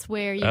 Mm-hmm. That's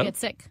where you get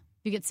sick.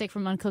 You get sick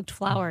from uncooked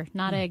flour,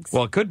 not eggs.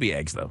 Well, it could be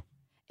eggs though.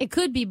 It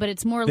could be, but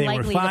it's more they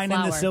likely were fine the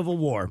flour. in the Civil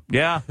War.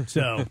 Yeah.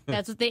 So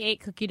that's what they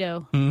ate, cookie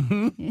dough.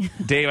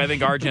 Mm-hmm. Dave, I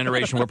think our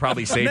generation, we're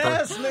probably safer.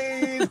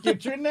 Nestle's,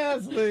 get your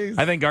Nestle's.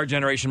 I think our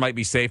generation might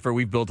be safer.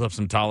 We've built up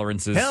some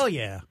tolerances. Hell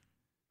yeah.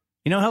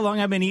 You know how long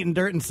I've been eating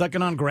dirt and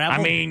sucking on gravel?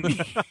 I mean,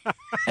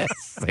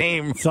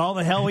 same. It's all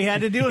the hell we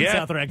had to do in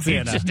South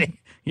Rexiana.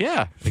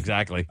 Yeah,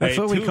 exactly. That's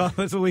what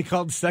we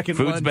called second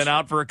Food's lunch. been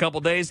out for a couple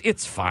days.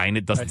 It's fine.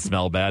 It doesn't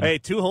smell bad. Hey,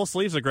 2 whole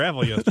sleeves of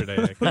gravel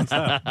yesterday.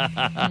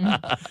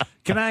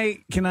 Can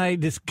I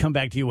just come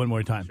back to you one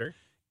more time? Sure.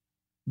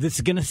 This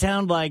is going to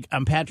sound like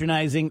I'm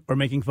patronizing or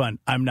making fun.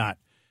 I'm not.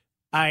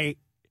 I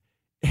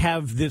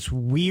have this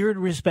weird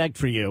respect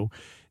for you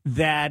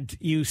that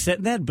you sit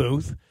in that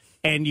booth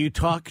and you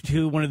talk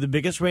to one of the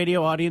biggest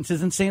radio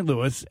audiences in St.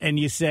 Louis and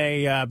you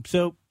say,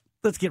 so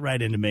let's get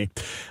right into me.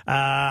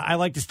 I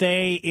like to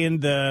stay in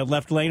the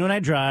left lane when I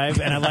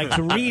drive, and I like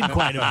to read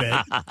quite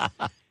a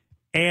bit.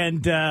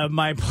 And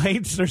my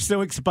plates are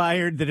so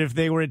expired that if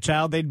they were a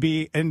child, they'd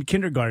be in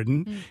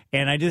kindergarten.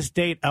 And I just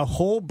ate a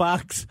whole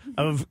box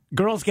of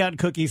Girl Scout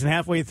cookies, and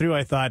halfway through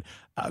I thought,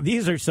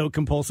 these are so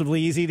compulsively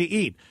easy to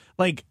eat.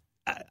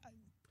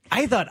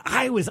 I thought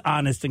I was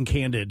honest and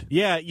candid.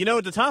 Yeah,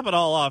 to top it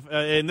all off,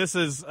 and this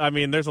is,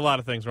 there's a lot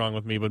of things wrong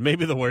with me, but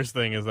maybe the worst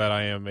thing is that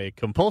I am a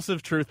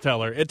compulsive truth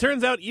teller. It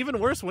turns out even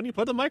worse when you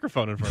put the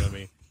microphone in front of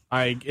me.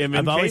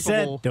 I've always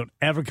said, don't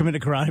ever commit a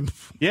crime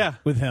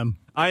with him.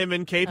 I am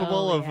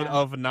incapable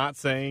of not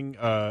saying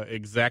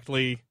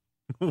exactly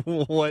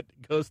what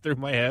goes through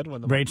my head.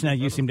 When the Rach, now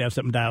you seem to have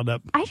something dialed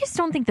up. I just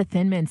don't think the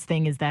Thin Mints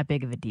thing is that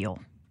big of a deal.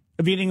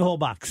 Of eating a whole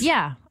box.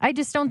 Yeah, I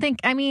just don't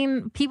think.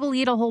 People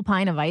eat a whole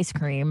pint of ice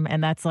cream,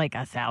 and that's like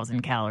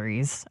 1,000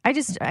 calories. I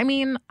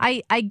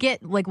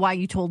get why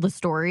you told the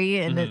story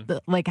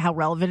and how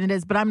relevant it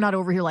is, but I'm not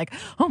over here like,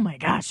 oh my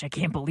gosh, I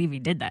can't believe he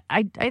did that.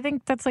 I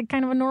think that's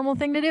kind of a normal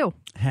thing to do.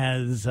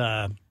 Has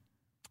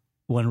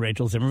one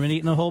Rachel Zimmerman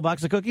eaten a whole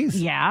box of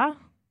cookies? Yeah.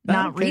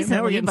 Not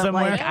recently, but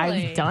somewhere.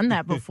 I've done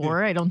that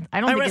before. I don't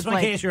I think rest it's my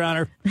case, Your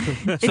Honor.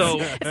 It's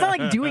not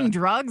like doing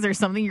drugs or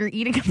something. You're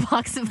eating a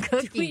box of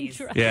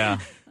cookies. Yeah.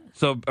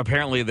 So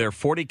apparently they're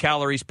 40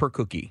 calories per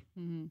cookie.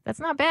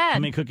 That's not bad. How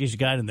many cookies you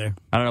got in there?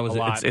 I don't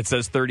know. It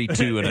says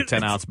 32 in a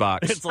 10-ounce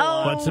box. It's a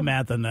lot. What's the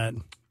math on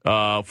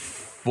that?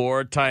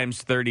 4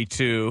 times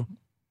 32.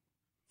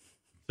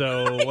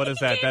 So what is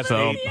that? That's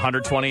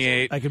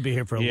 128. I could be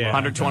here for a while.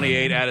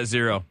 128 out of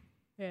 0.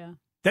 Yeah.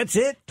 That's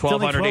it?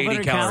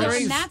 1,280 calories.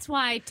 So, and that's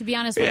why, to be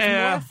honest, what's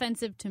more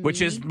offensive to me.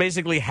 Which is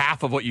basically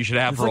half of what you should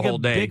have for like a whole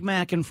day. Big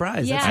Mac and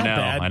fries. Yeah. That's not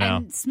bad. I know.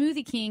 And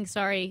Smoothie King,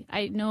 sorry,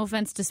 no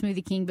offense to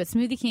Smoothie King, but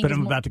Smoothie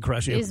King about to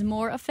crush you. Is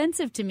more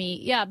offensive to me.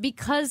 Yeah,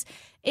 because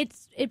it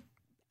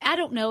I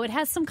don't know, it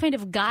has some kind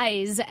of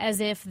guise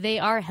as if they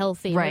are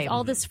healthy with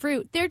all this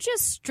fruit. They're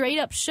just straight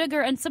up sugar.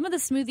 And some of the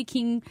Smoothie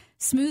King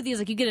smoothies,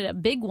 like you get a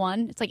big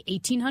one, it's like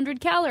 1,800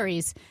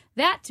 calories.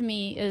 That to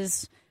me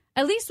is...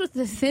 At least with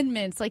the Thin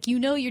Mints,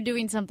 you're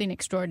doing something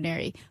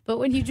extraordinary. But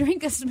when you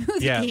drink a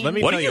Smoothie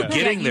King... What are you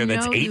getting there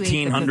that's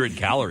 1,800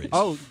 calories?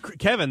 Oh,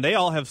 Kevin, they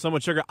all have so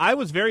much sugar. I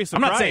was very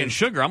surprised. I'm not saying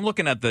sugar. I'm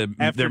looking at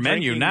their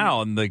menu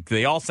now, and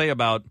they all say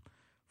about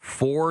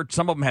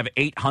some of them have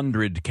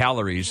 800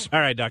 calories. All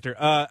right, doctor.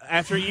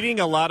 After eating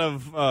a lot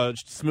of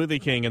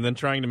Smoothie King and then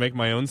trying to make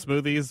my own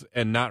smoothies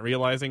and not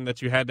realizing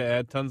that you had to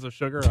add tons of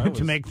sugar,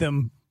 to make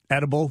them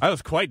edible. I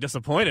was quite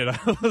disappointed.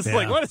 I was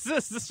like, what is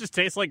this? This just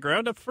tastes like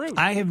ground up fruit.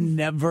 I have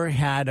never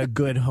had a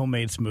good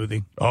homemade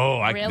smoothie.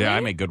 Oh, Really? I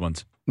make good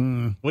ones.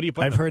 What do you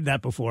put? I've heard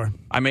that before.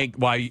 I make,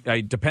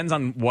 it depends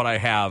on what I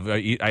have.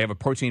 I have a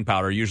protein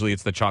powder. Usually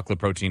it's the chocolate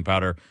protein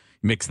powder.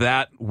 Mix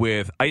that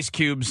with ice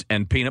cubes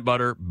and peanut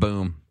butter.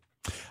 Boom.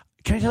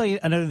 Can I tell you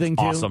another thing,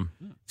 too? Awesome.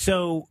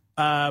 So,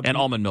 And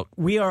almond milk.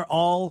 we are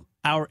all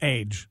our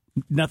age.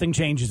 Nothing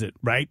changes it,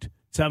 right?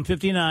 So I'm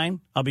 59.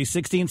 I'll be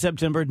 60 in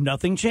September.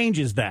 Nothing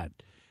changes that.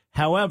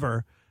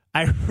 However,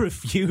 I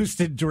refuse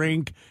to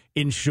drink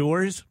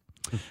Ensures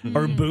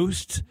or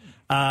Boost.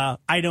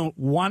 I don't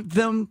want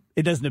them.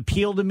 It doesn't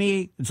appeal to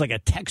me. It's like a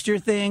texture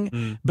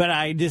thing. But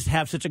I just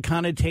have such a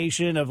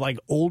connotation of like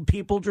old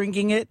people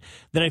drinking it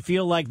that I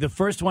feel like the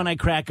first one I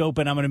crack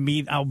open,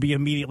 I'll be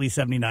immediately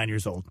 79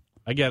 years old.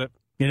 I get it.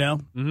 You know?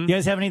 You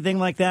guys have anything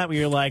like that where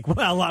you're like,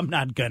 well, I'm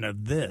not gonna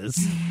this.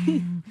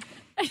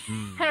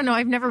 I don't know.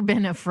 I've never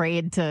been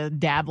afraid to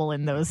dabble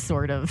in those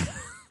sort of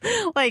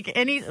I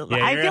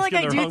feel like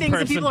I do things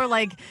and people are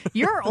like,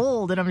 "You're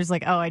old," and I'm just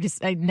like, "Oh, I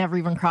never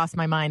even crossed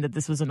my mind that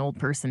this was an old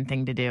person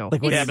thing to do."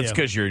 Like, Yeah, but it's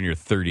because you're in your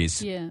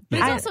 30s. Yeah. But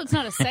it's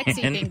not a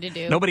sexy thing to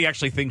do. Nobody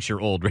actually thinks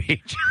you're old,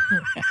 Rach.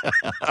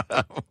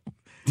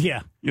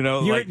 Yeah. You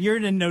know, you're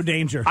in no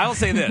danger. I'll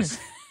say this.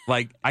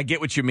 I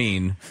get what you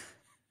mean.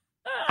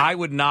 I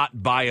would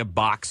not buy a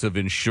box of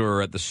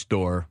Ensure at the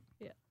store.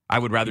 I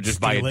would rather just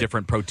buy a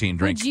different protein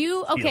drink. Would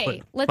you?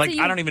 Okay, let's say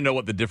I don't even know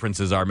what the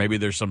differences are. Maybe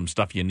there's some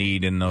stuff you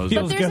need in those. He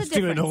goes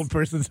to an old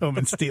person's home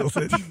and steals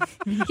it.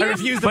 I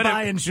refuse to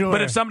buy Ensure.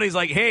 But if somebody's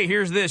like, "Hey,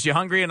 here's this. You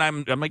hungry?" and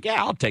I'm like,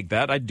 "Yeah, I'll take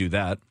that. I'd do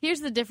that." Here's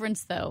the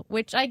difference, though,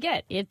 which I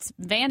get. It's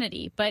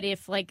vanity. But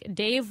if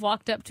Dave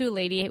walked up to a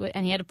lady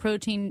and he had a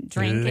protein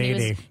drink and he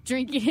was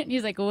drinking it, and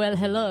he's like, "Well,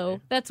 hello,"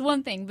 that's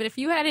one thing. But if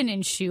you had an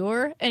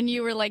Ensure and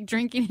you were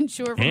drinking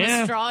Ensure from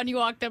a straw and you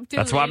walked up to,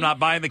 that's why I'm not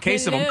buying the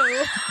case of them.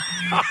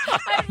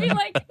 I'd be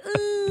like,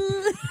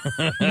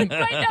 it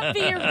might not be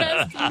your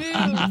best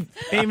move.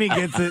 Amy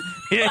gets it.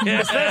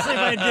 Especially if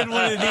I did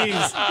one of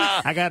these.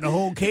 I got a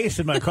whole case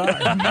in my car.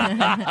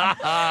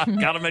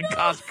 Got them at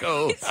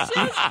Costco.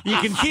 You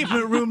can keep them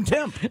at room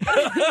temp.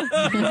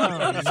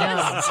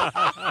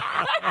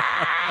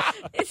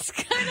 It's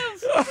kind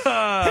of...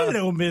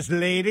 Hello, Miss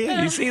Lady.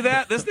 You see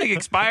that? This thing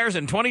expires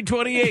in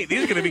 2028.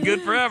 These are going to be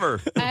good forever.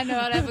 I know.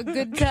 I'd have a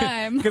good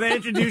time. Can I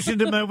introduce you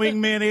to my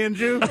wingman,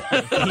 Andrew? He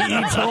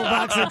eats a whole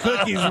box of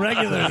cookies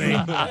regularly.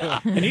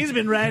 And he's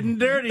been riding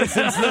dirty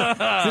since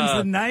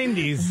the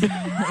 90s.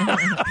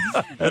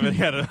 I haven't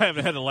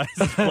had a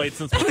license plate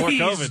since before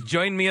Please COVID.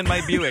 join me in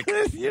my Buick.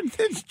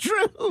 It's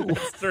true.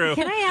 It's true.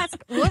 Can I ask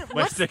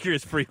My sticker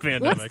is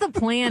pre-pandemic. what's the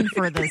plan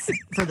for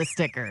the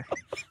sticker?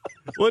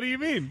 What do you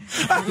mean?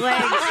 Is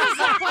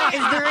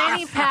there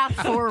any path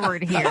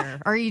forward here?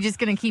 Or are you just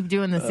going to keep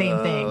doing the same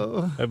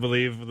thing? I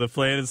believe the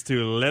plan is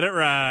to let it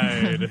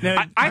ride.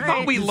 I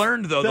thought we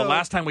learned, though, the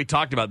last time we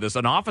talked about this,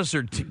 an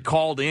officer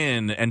called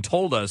in and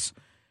told us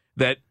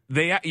that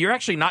you're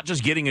actually not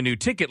just getting a new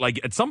ticket.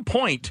 At some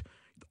point,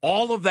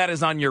 all of that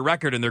is on your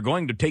record, and they're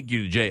going to take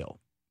you to jail.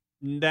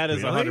 That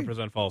is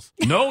 100% false.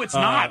 No, it's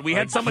not. We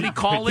had somebody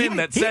call in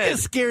that said... He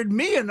just scared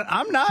me, and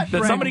I'm not.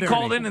 That somebody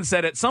called in and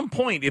said at some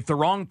point, if the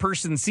wrong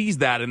person sees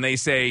that and they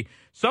say,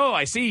 "So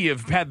I see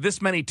you've had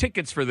this many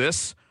tickets for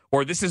this,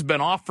 or this has been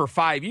off for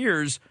 5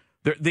 years,"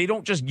 you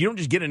don't just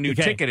get a new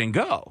ticket and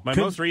go. My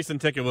most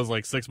recent ticket was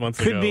 6 months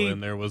ago,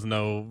 and there was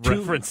no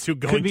reference to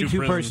going to prison. Could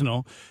be too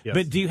personal. Yes.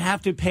 But do you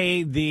have to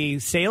pay the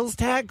sales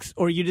tax,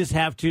 or you just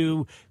have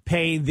to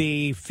pay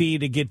the fee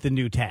to get the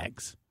new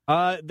tags?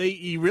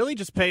 You really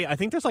just pay. I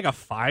think there's a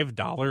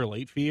 $5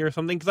 late fee or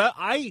something. Because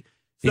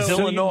It's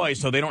Illinois,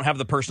 so they don't have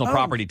the personal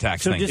property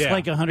tax so thing. just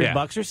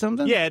 $100 or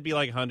something? Yeah, it'd be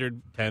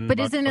 $110. But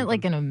isn't it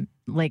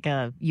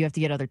you have to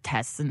get other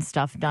tests and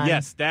stuff done?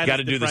 Yes, that got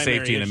to is do the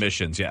safety and issue.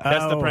 emissions. Yeah,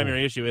 that's the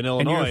primary issue in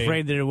Illinois. And you're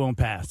afraid that it won't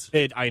pass.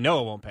 I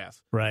know it won't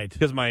pass. Right.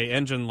 Because my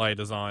engine light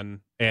is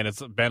on, and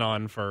it's been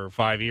on for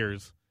 5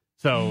 years.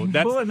 So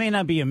that's. Well, it may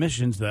not be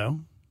emissions though.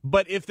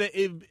 But if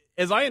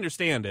as I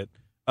understand it.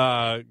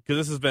 Because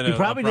this has been you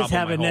probably just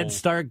have a Ned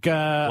Stark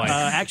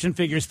action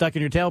figure stuck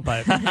in your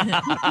tailpipe.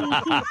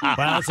 Wow,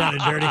 that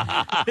sounded dirty.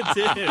 It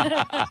did.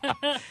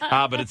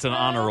 But it's an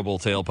honorable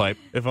tailpipe.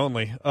 If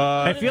only.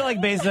 I feel like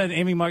based on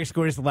Amy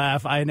Markscore's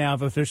laugh, I now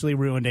have officially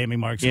ruined Amy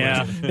Markscore.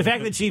 Yeah. The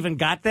fact that she even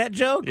got that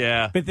joke,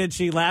 but then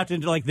she laughed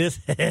into this.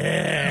 I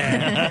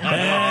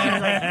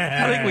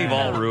think we've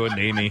all ruined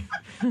Amy.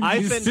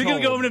 She's going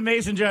to go over to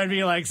Mason Jar and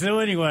be like, so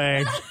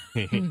anyway.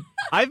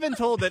 I've been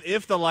told that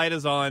if the light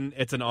is on,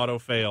 it's an auto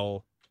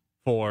fail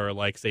for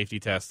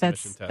safety tests,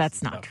 emission tests.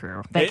 That's not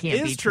true. That can't be true.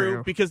 It is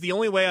true because the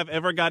only way I've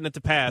ever gotten it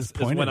to pass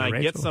is when I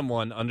get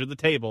someone under the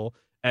table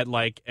at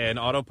an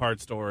auto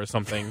parts store or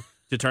something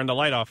to turn the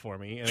light off for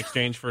me in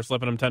exchange for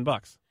slipping them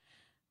 $10.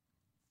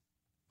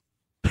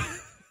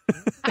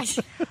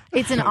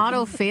 It's an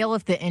auto fail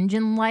if the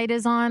engine light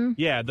is on.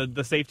 Yeah,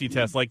 the safety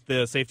test, like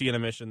the safety and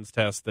emissions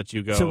test that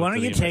you go. So why don't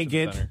to you the take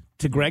it center.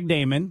 to Greg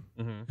Damon,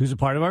 who's a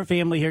part of our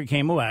family here at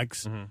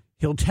KMOX.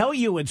 He'll tell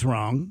you it's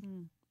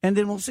wrong, and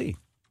then we'll see.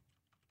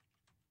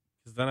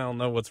 Because then I'll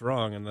know what's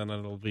wrong, and then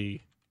it'll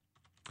be...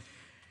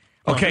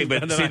 Okay,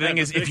 but see, the thing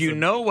is, if you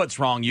know what's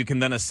wrong, you can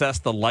then assess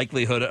the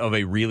likelihood of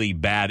a really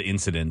bad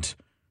incident.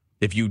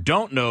 If you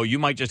don't know, you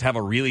might just have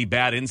a really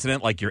bad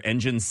incident, like your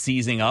engine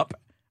seizing up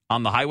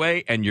on the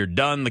highway, and you're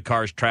done. The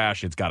car's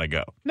trash. It's got to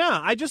go. No,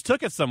 I just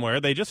took it somewhere.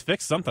 They just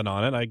fixed something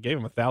on it. I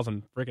gave them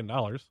 $1,000 freaking.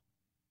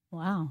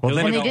 Wow. Well,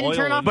 And they didn't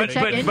turn off the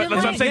check engine but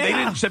that's what I'm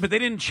light? saying. But they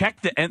didn't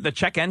check the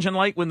check engine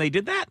light when they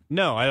did that.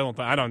 No, I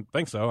don't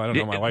think so. I don't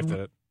know. My wife did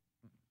it.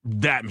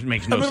 That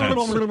makes no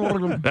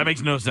sense. That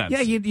makes no sense.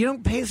 Yeah, you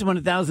don't pay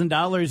someone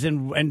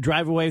 $1,000 and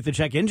drive away with the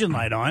check engine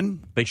light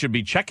on. They should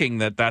be checking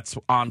that's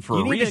on for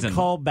You a need reason. to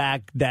call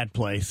back that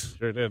place.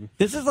 Sure did.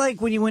 This is like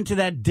when you went to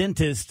that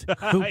dentist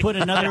who put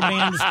another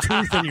man's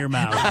tooth in your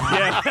mouth.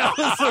 Yeah,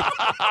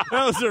 that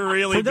was a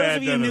really For those bad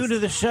of you dentist. new to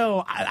the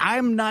show,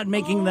 I'm not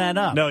making that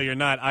up. No, you're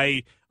not.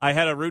 I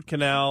had a root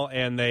canal,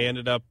 and they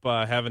ended up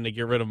having to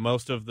get rid of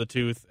most of the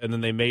tooth, and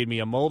then they made me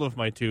a mold of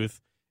my tooth.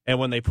 And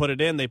when they put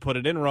it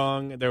in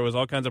wrong. There was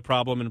all kinds of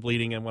problem and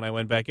bleeding. And when I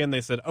went back in, they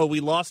said, "Oh,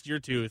 we lost your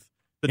tooth.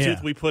 The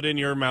tooth we put in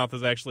your mouth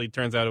is actually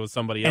turns out it was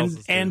somebody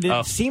else's." And tooth.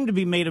 it seemed to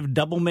be made of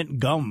double mint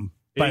gum,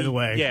 by the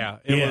way. Yeah,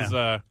 it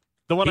was.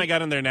 The one I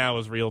got in there now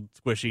is real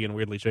squishy and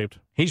weirdly shaped.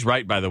 He's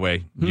right, by the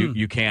way.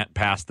 You can't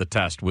pass the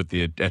test with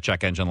the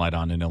check engine light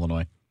on in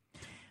Illinois.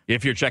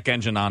 If your check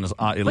engine is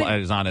on, it's Which a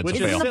is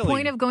fail. The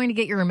point of going to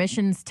get your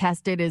emissions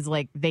tested is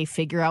like they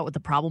figure out what the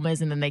problem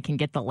is and then they can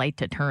get the light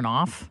to turn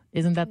off.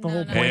 Isn't that the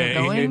whole point of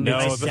going?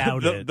 No,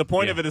 They the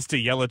point of it is to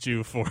yell at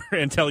you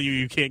and tell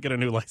you can't get a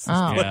new license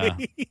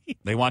plate. Yeah.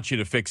 They want you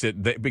to fix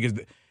it because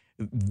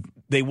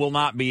they will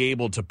not be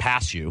able to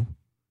pass you,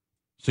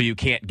 so you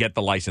can't get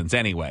the license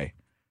anyway.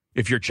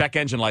 If your check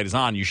engine light is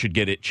on, you should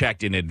get it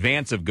checked in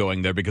advance of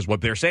going there because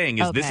what they're saying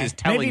is this is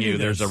telling Maybe do you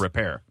there's this. a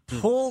repair.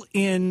 Pull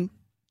in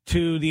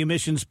to the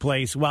emissions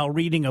place while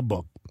reading a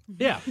book.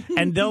 Yeah.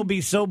 And they'll be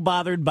so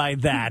bothered by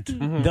that,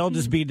 they'll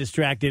just be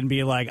distracted and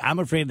be like, I'm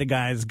afraid the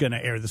guy's going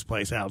to air this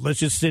place out. Let's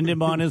just send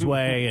him on his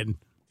way. And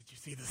Did you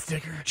see the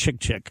sticker?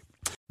 Chick.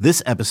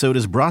 This episode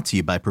is brought to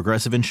you by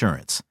Progressive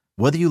Insurance.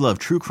 Whether you love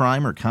true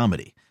crime or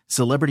comedy,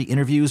 celebrity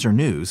interviews or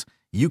news,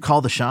 you call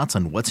the shots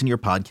on what's in your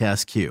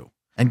podcast queue.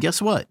 And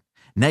guess what?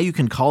 Now you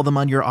can call them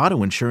on your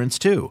auto insurance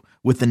too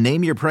with the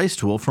Name Your Price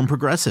tool from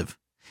Progressive.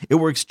 It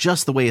works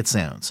just the way it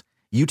sounds.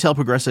 You tell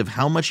Progressive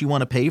how much you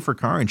want to pay for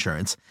car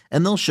insurance,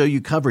 and they'll show you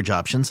coverage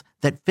options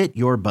that fit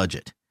your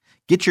budget.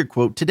 Get your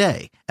quote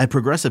today at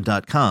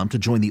Progressive.com to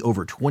join the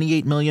over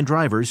 28 million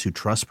drivers who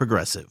trust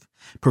Progressive.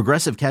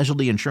 Progressive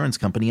Casualty Insurance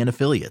Company and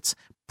Affiliates.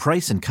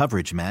 Price and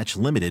coverage match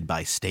limited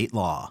by state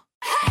law.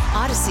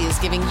 Odyssey is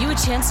giving you a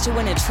chance to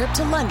win a trip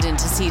to London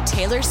to see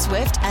Taylor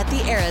Swift at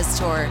the Eras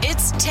Tour.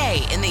 It's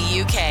Tay in the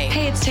UK.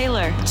 Hey, it's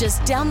Taylor.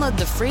 Just download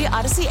the free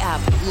Odyssey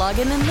app, log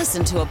in and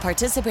listen to a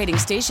participating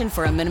station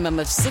for a minimum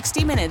of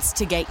 60 minutes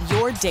to get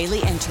your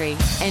daily entry.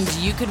 And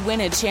you could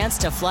win a chance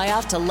to fly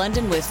off to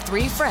London with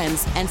 3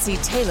 friends and see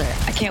Taylor.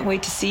 I can't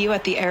wait to see you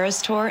at the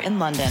Eras Tour in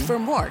London. For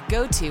more,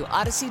 go to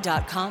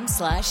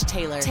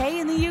odyssey.com/Taylor. Tay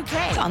in the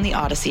UK. It's on the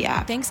Odyssey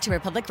app. Thanks to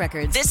Republic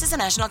Records. This is a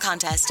national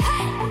contest.